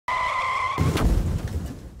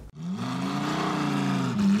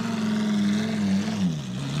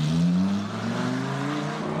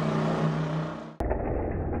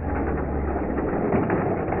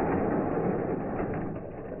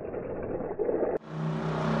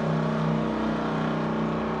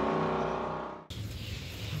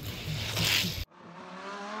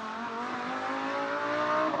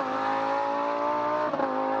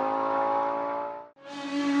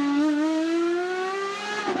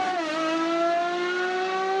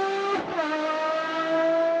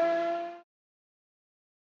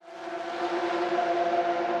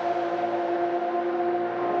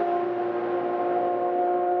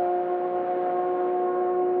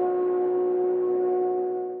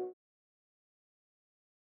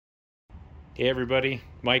Hey everybody,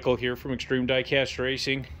 Michael here from Extreme Diecast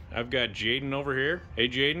Racing. I've got Jaden over here. Hey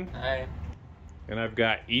Jaden. Hi. And I've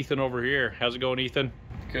got Ethan over here. How's it going, Ethan?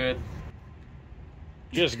 Good.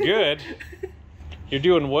 Just good? You're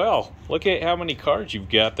doing well. Look at how many cards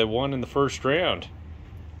you've got that won in the first round.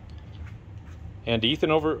 And Jaden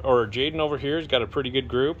over here has got a pretty good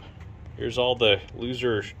group. Here's all the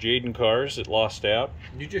loser Jaden cars that lost out.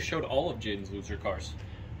 You just showed all of Jaden's loser cars.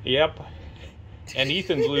 Yep. And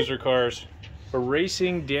Ethan's loser cars. We're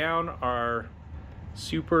racing down our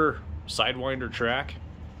super Sidewinder track.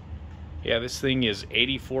 Yeah, this thing is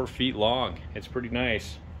 84 feet long. It's pretty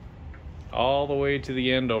nice. All the way to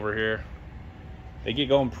the end over here. They get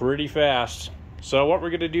going pretty fast. So what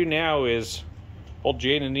we're gonna do now is old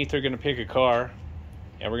Jane and Ethan are gonna pick a car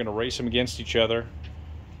and we're gonna race them against each other.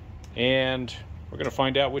 And we're gonna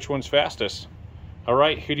find out which one's fastest. All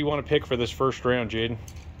right, who do you want to pick for this first round, Jaden?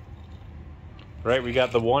 Right, we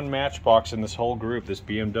got the one Matchbox in this whole group, this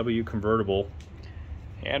BMW convertible.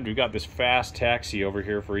 And we've got this fast taxi over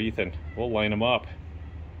here for Ethan. We'll line them up.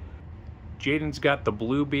 Jaden's got the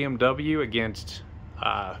blue BMW against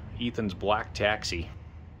Ethan's black taxi.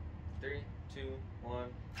 3, 2, 1.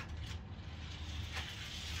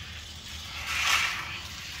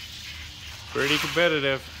 Pretty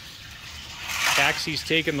competitive. Taxi's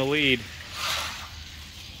taking the lead.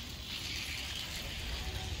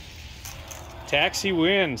 Taxi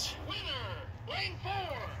wins. Winner, lane 4.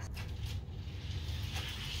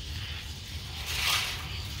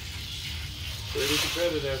 Pretty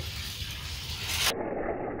competitive.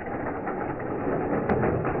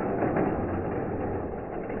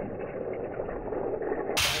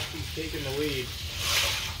 Taxi's taking the lead.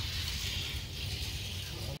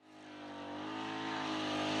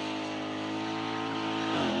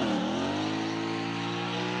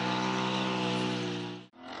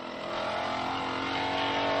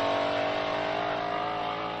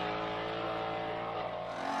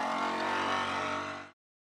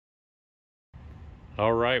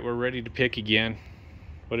 All right, we're ready to pick again.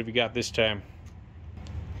 What have you got this time?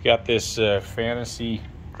 Got this fantasy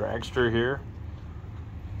dragster here.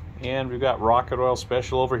 And we've got Rocket Oil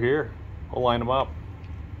Special over here. We'll line them up.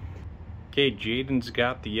 Okay, Jaden's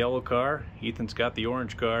got the yellow car. Ethan's got the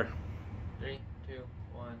orange car. 3, 2,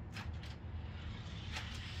 1.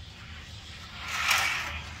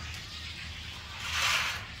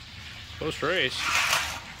 Close race.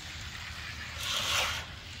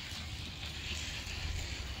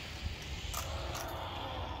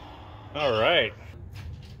 All right.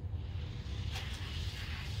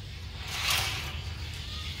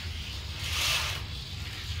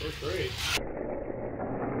 First race.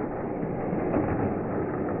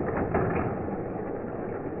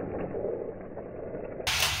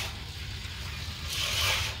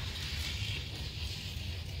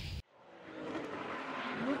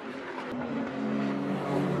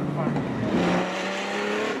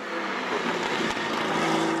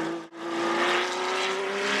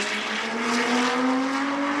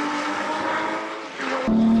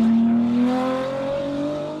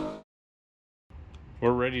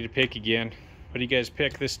 We're ready to pick again. What do you guys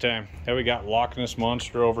pick this time? Now we got Loch Ness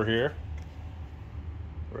Monster over here.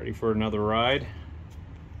 Ready for another ride.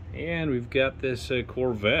 And we've got this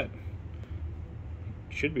Corvette.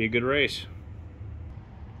 Should be a good race.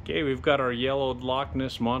 Okay, we've got our yellow Loch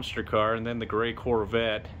Ness Monster car and then the gray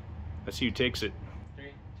Corvette. Let's see who takes it. 3,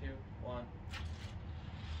 2, 1.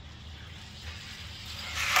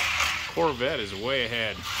 Corvette is way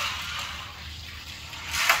ahead.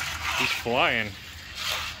 He's flying.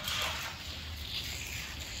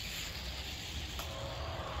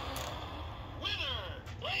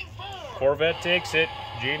 Corvette takes it.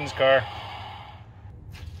 Jaden's car.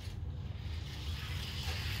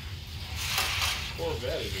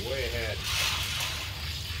 Corvette is way ahead.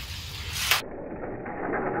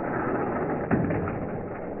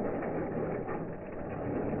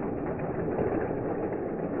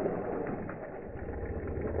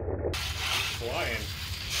 Flying.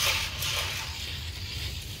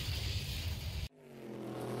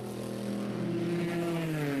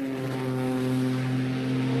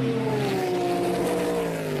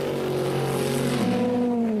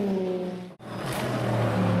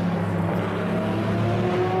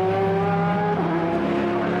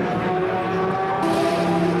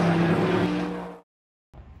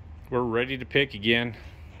 We're ready to pick again.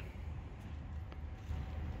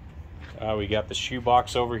 We got the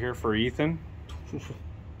shoebox over here for Ethan.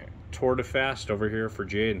 Tour de Fast over here for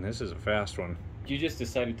Jaden. This is a fast one. You just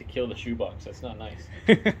decided to kill the shoebox. That's not nice.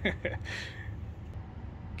 Okay,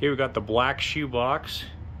 we got the black shoebox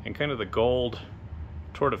and kind of the gold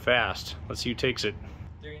Tour de Fast. Let's see who takes it.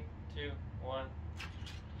 3, 2, 1.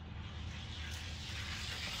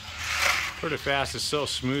 Tour de Fast is so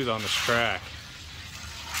smooth on this track.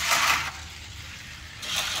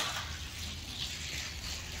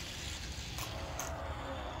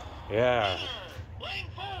 Yeah,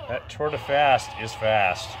 that Tour de Fast is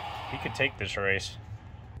fast. He could take this race.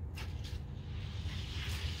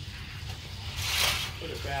 Tour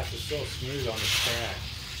de Fast is so smooth on this track.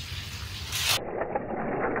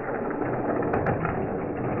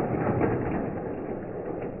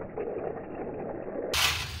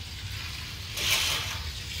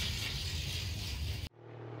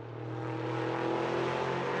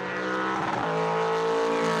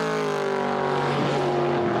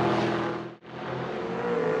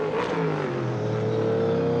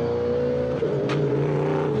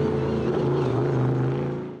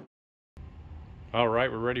 All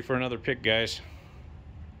right, we're ready for another pick, guys.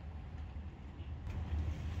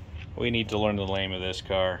 We need to learn the name of this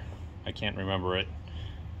car. I can't remember it.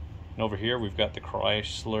 And over here, we've got the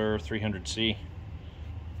Chrysler 300C.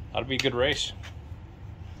 That'll be a good race.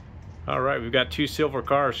 All right, we've got two silver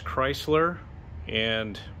cars, Chrysler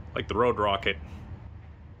and like the Road Rocket.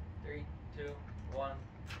 3, 2, 1.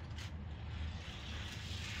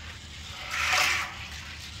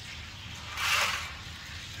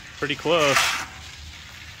 Pretty close.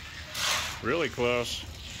 Really close.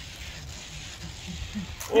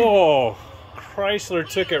 Oh, Chrysler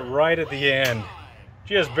took it right at the end.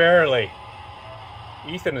 Just barely.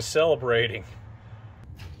 Ethan is celebrating.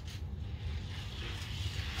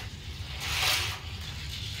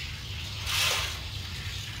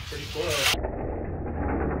 Pretty close.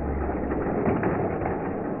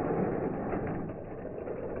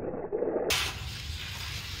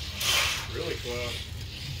 Really close.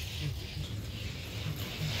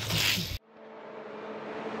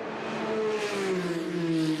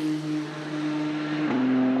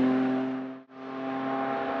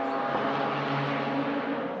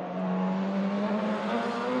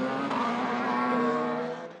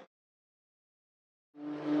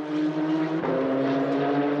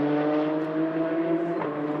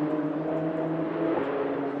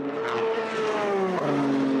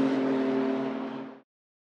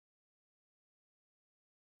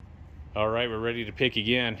 All right, we're ready to pick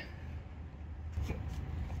again.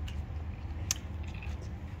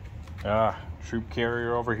 Troop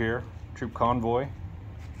carrier over here, troop convoy,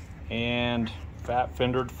 and fat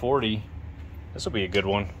fendered 40. This will be a good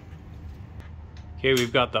one. Okay,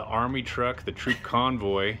 we've got the army truck, the troop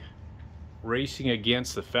convoy, racing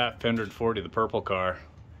against the fat fendered 40, the purple car.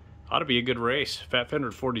 Ought to be a good race. Fat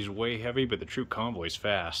fendered 40 is way heavy, but the troop convoy is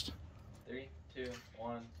fast. 3, 2,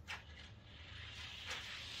 1.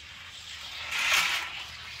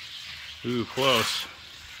 Ooh, close.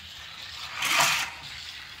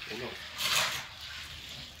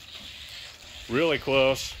 Really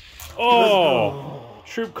close. Oh,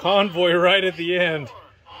 troop convoy right at the end.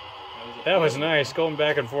 That was nice, going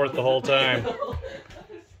back and forth the whole time.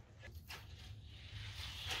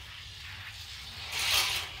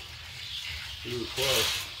 Ooh,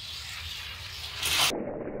 close.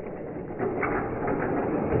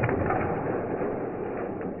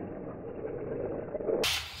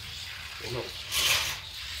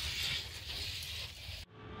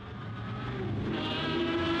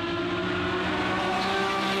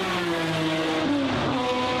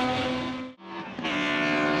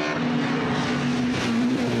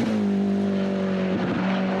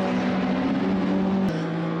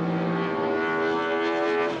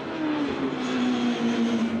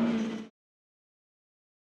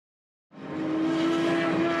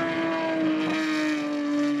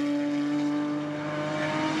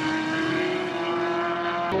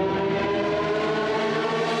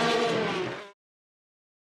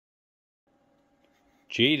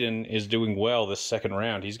 Jaden is doing well this second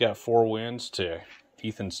round. He's got 4 wins to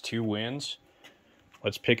Ethan's 2 wins.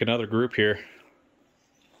 Let's pick another group here.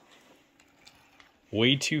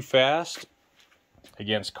 Way Too Fast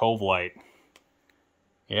against Cove Light.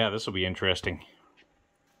 Yeah, this will be interesting.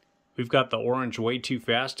 We've got the orange Way Too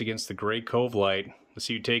Fast against the gray Cove Light. Let's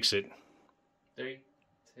see who takes it. 3,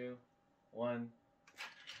 2, 1.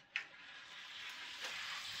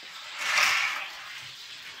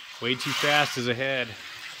 Way Too Fast is ahead.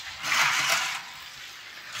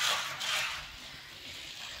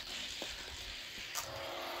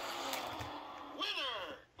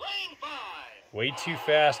 Winner, lane 5. Way Too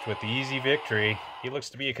Fast with the easy victory. He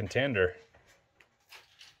looks to be a contender.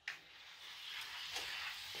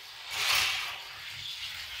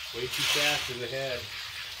 Way Too Fast is ahead.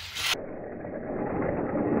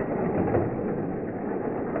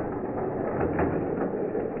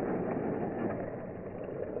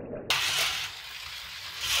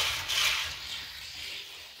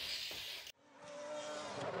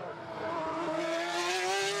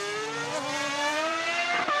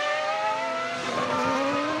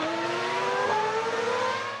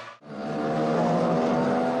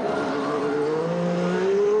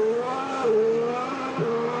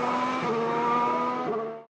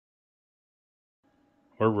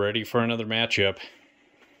 We're ready for another matchup.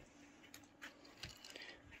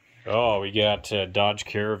 Oh, we got Dodge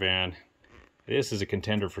Caravan. This is a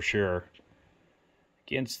contender for sure.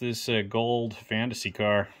 Against this gold fantasy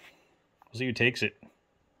car. We'll see who takes it.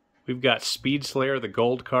 We've got Speed Slayer, the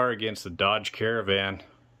gold car, against the Dodge Caravan.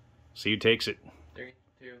 See who takes it. 3,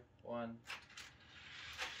 2, 1.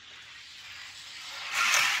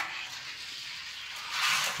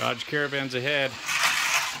 Dodge Caravan's ahead.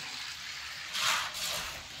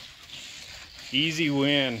 Easy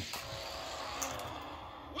win.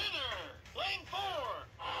 Winner, lane 4.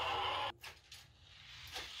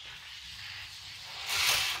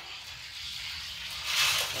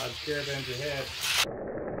 Dodge Caravan's ahead.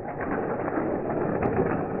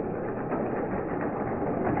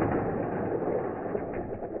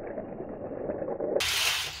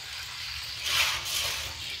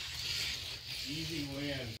 Easy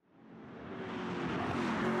win.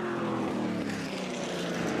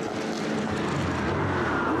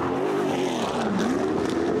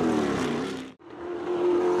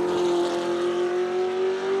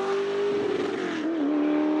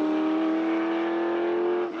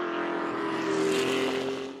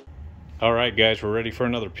 All right, guys, we're ready for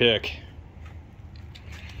another pick.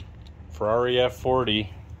 Ferrari F40.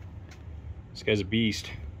 This guy's a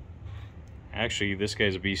beast. Actually, this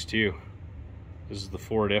guy's a beast too. This is the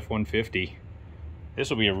Ford F-150.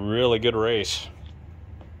 This will be a really good race.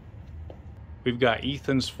 We've got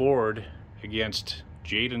Ethan's Ford against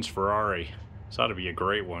Jaden's Ferrari. This ought to be a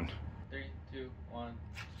great one. 3, 2, 1.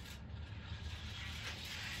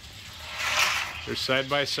 They're side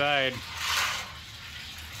by side.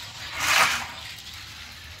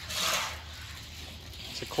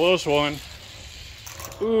 It's a close one.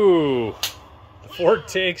 Ooh, the Ford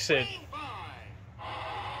takes it. Lane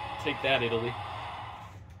 5. Take that, Italy.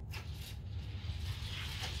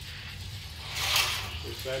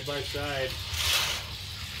 They're side by side.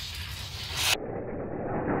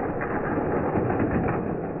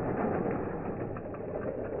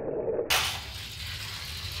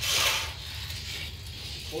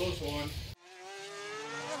 Close one.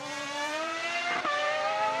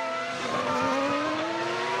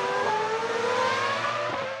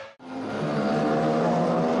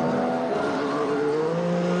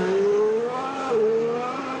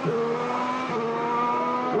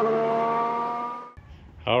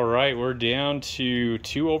 All right, we're down to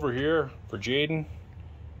 2 over here for Jaden.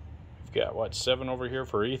 We've got, what, 7 over here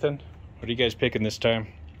for Ethan? What are you guys picking this time?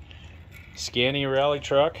 Scania Rally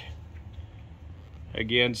Truck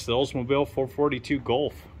against the Oldsmobile 442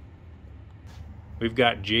 Golf. We've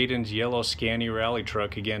got Jaden's yellow Scania Rally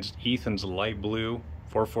Truck against Ethan's light blue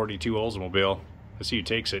 442 Oldsmobile. Let's see who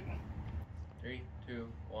takes it. 3, 2,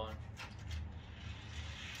 1.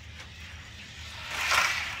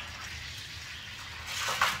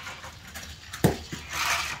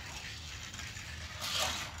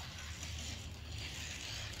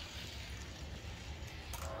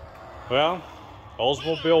 Well,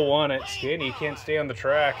 Oldsmobile won it. Scania can't stay on the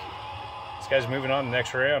track. This guy's moving on to the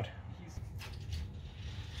next round.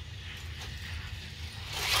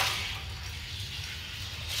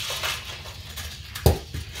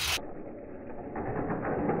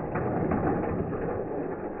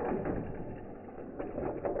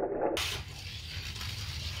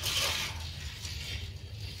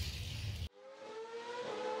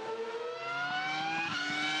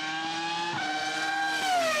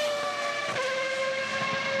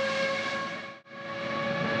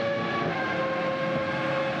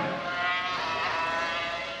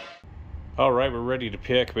 All right, we're ready to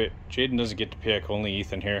pick, but Jaden doesn't get to pick, only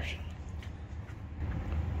Ethan here.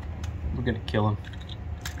 We're gonna kill him.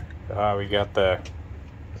 We got the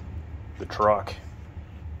truck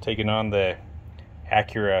taking on the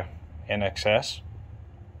Acura NXS.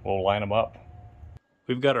 We'll line them up.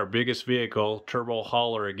 We've got our biggest vehicle, turbo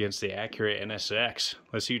hauler, against the Acura NSX.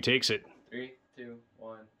 Let's see who takes it. 3, 2,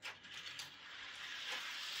 1.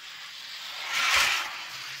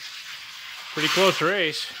 Pretty close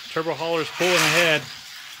race. Turbo hauler's pulling ahead.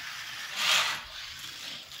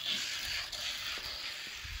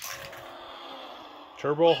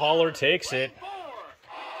 Turbo hauler takes it.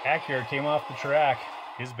 Acura came off the track.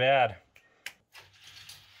 Is bad.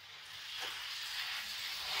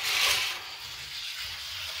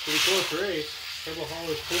 Pretty close race. Turbo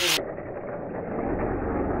hauler's pulling.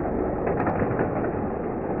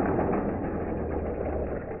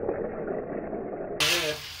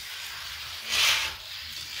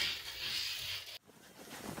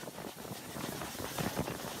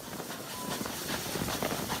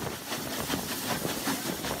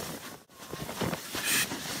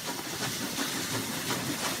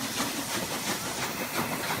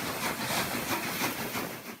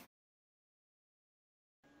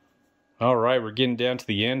 All right, we're getting down to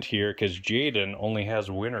the end here because Jaden only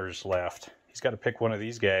has winners left. He's got to pick one of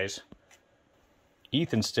these guys.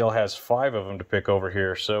 Ethan still has 5 of them to pick over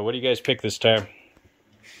here. So what do you guys pick this time?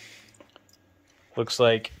 Looks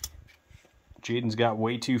like Jaden's got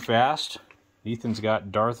Way Too Fast. Ethan's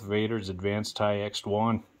got Darth Vader's Advanced Tie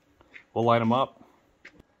X1. We'll line them up.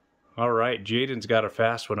 All right, Jaden's got a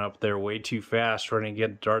fast one up there, Way Too Fast, running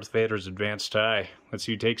against Darth Vader's Advanced Tie. Let's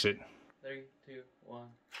see who takes it. 3, 2, 1.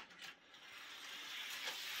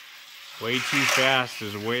 Way Too Fast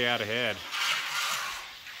is way out ahead.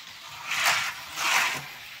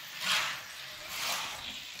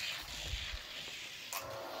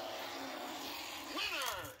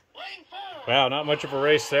 Winner, lane 4. Wow, not much of a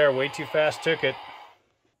race there. Way Too Fast took it.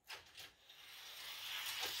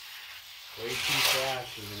 Way Too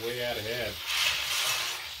Fast is way out ahead.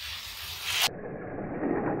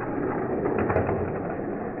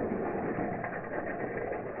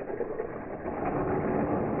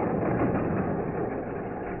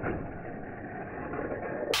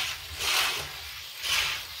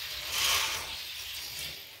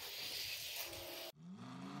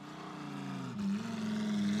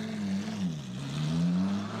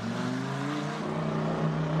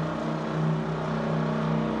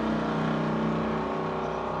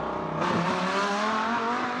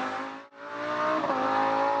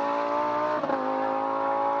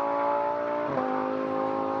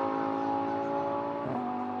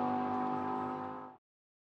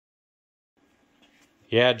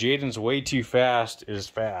 Yeah, Jaden's Way Too Fast is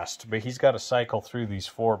fast, but he's got to cycle through these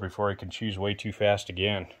 4 before he can choose Way Too Fast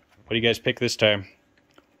again. What do you guys pick this time?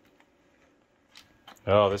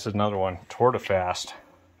 Oh, this is another one. Tour de Fast.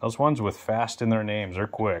 Those ones with fast in their names are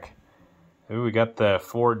quick. Ooh, we got the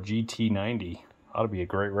Ford GT90. Ought to be a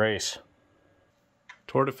great race.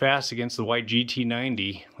 Tour de Fast against the white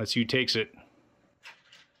GT90. Let's see who takes it.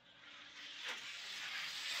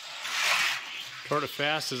 Tour de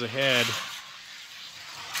Fast is ahead.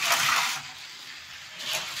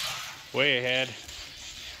 Way ahead.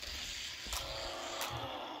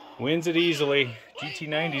 Wins it easily.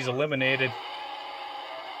 GT90's eliminated.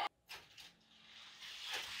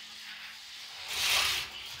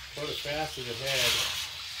 Tour de Fast is ahead.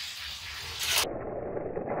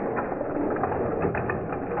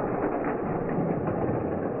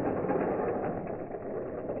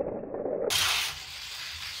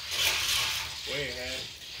 Way ahead.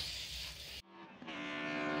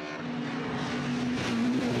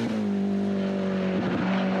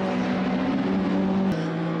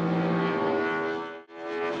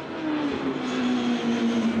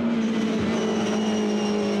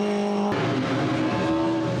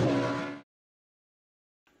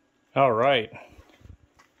 All right.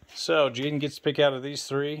 So Jaden gets to pick out of these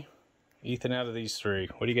 3. Ethan out of these 3.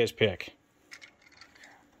 What do you guys pick?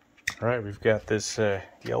 All right, we've got this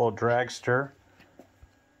yellow dragster.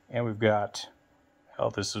 And we've got,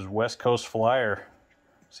 oh, this is West Coast Flyer.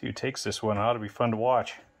 See who takes this one. It ought to be fun to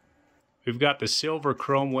watch. We've got the silver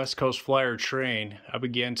chrome West Coast Flyer train up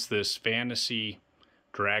against this fantasy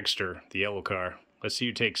dragster, the yellow car. Let's see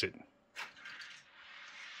who takes it.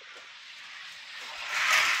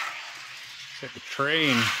 The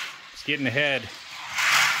train is getting ahead.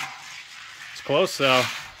 It's close though.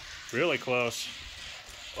 Really close.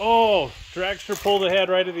 Oh, dragster pulled ahead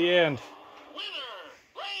right at the end. Winner,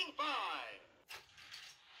 lane 5.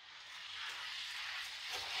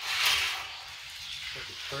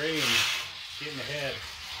 The train getting ahead.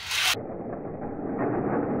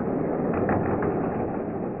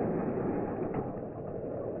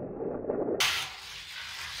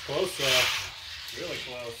 It's close though. Really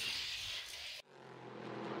close.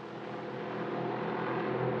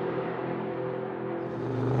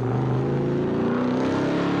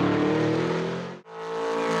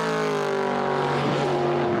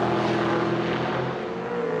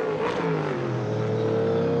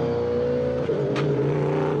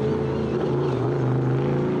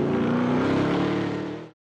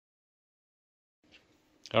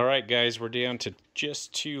 All right, guys, we're down to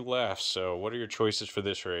just 2 left. So what are your choices for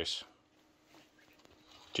this race?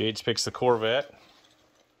 Jades picks the Corvette.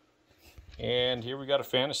 And here we got a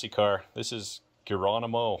fantasy car. This is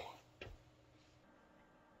Geronimo.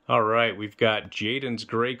 All right, we've got Jaden's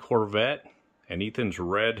gray Corvette and Ethan's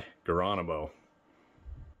red Geronimo.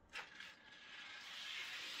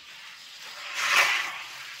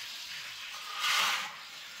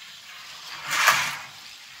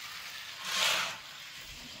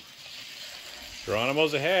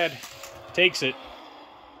 Geronimo's ahead. Takes it.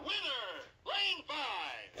 Winner, lane 5.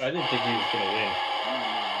 I didn't think he was going to win.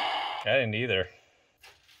 I didn't either.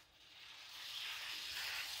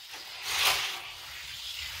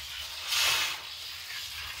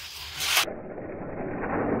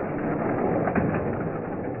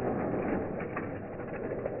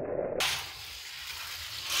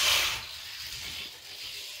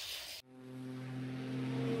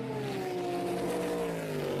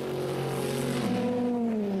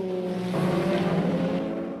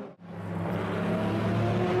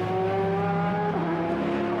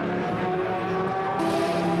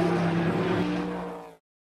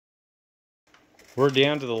 We're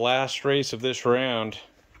down to the last race of this round.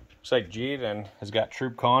 Looks like Jaden has got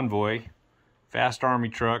Troop Convoy, Fast Army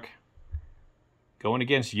Truck, going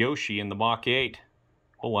against Yoshi in the Mach 8.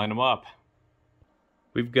 We'll line them up.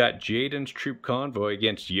 We've got Jaden's Troop Convoy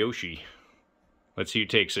against Yoshi. Let's see who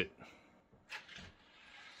takes it.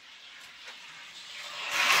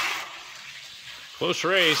 Close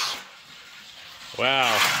race.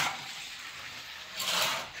 Wow.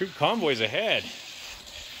 Troop Convoy's ahead.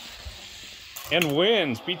 And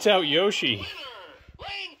wins. Beats out Yoshi. Winner,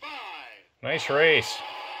 lane 5. Nice race.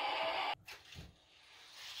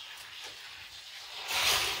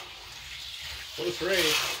 Close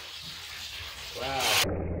race. Wow.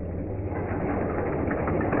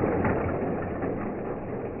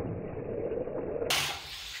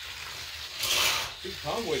 Troop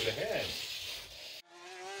Convoy's ahead.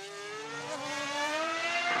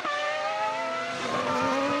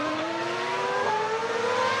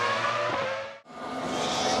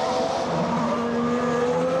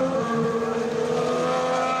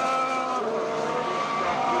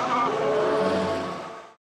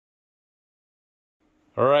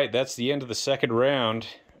 All right, that's the end of the second round,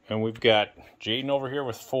 and we've got Jaden over here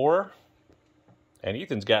with 4, and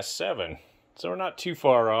Ethan's got 7. So we're not too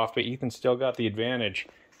far off, but Ethan's still got the advantage.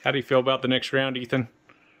 How do you feel about the next round, Ethan?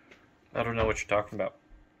 I don't know what you're talking about.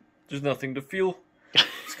 There's nothing to feel.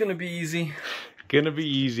 It's gonna be easy. Gonna be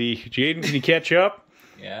easy. Jaden, can you catch up?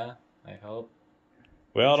 Yeah, I hope.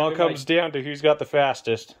 Well, it all comes down to who's got the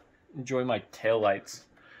fastest. Enjoy my taillights.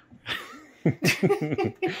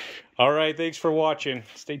 All right, thanks for watching.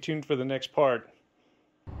 Stay tuned for the next part.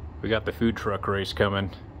 We got the food truck race coming.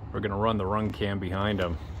 We're gonna run the run cam behind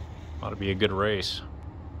them. Ought to be a good race.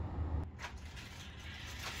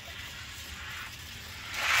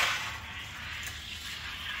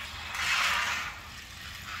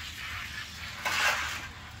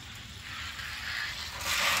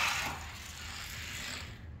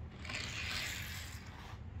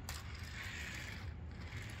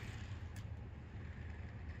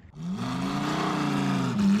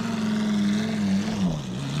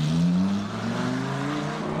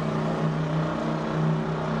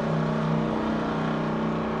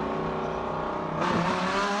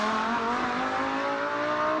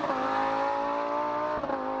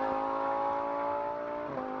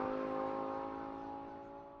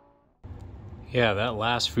 Yeah, that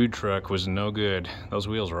last food truck was no good. Those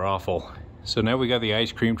wheels are awful. So now we got the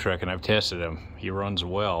ice cream truck, and I've tested him. He runs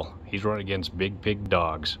well. He's run against big pig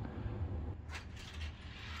dogs.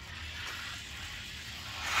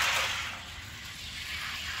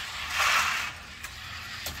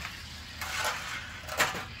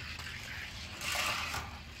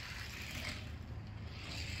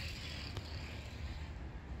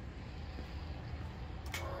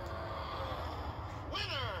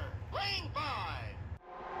 Winner, lane 5.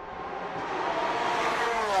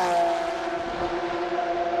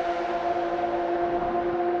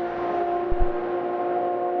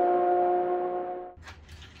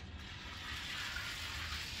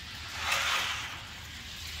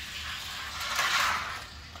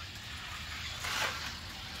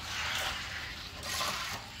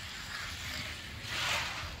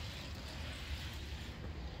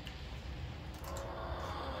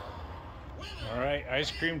 All right,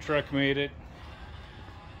 ice cream truck made it.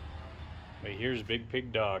 But here's big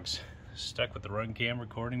pig dogs, stuck with the run cam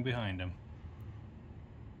recording behind him.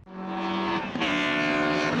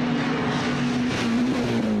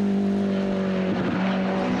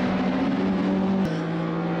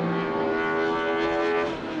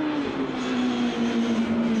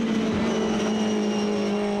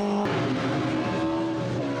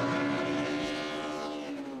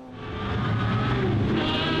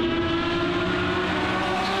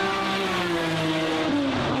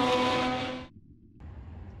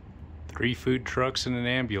 Three food trucks and an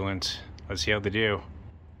ambulance. Let's see how they do.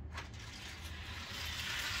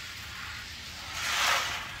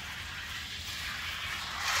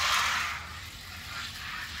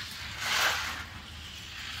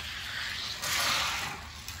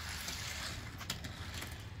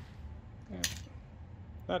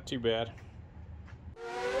 Not too bad.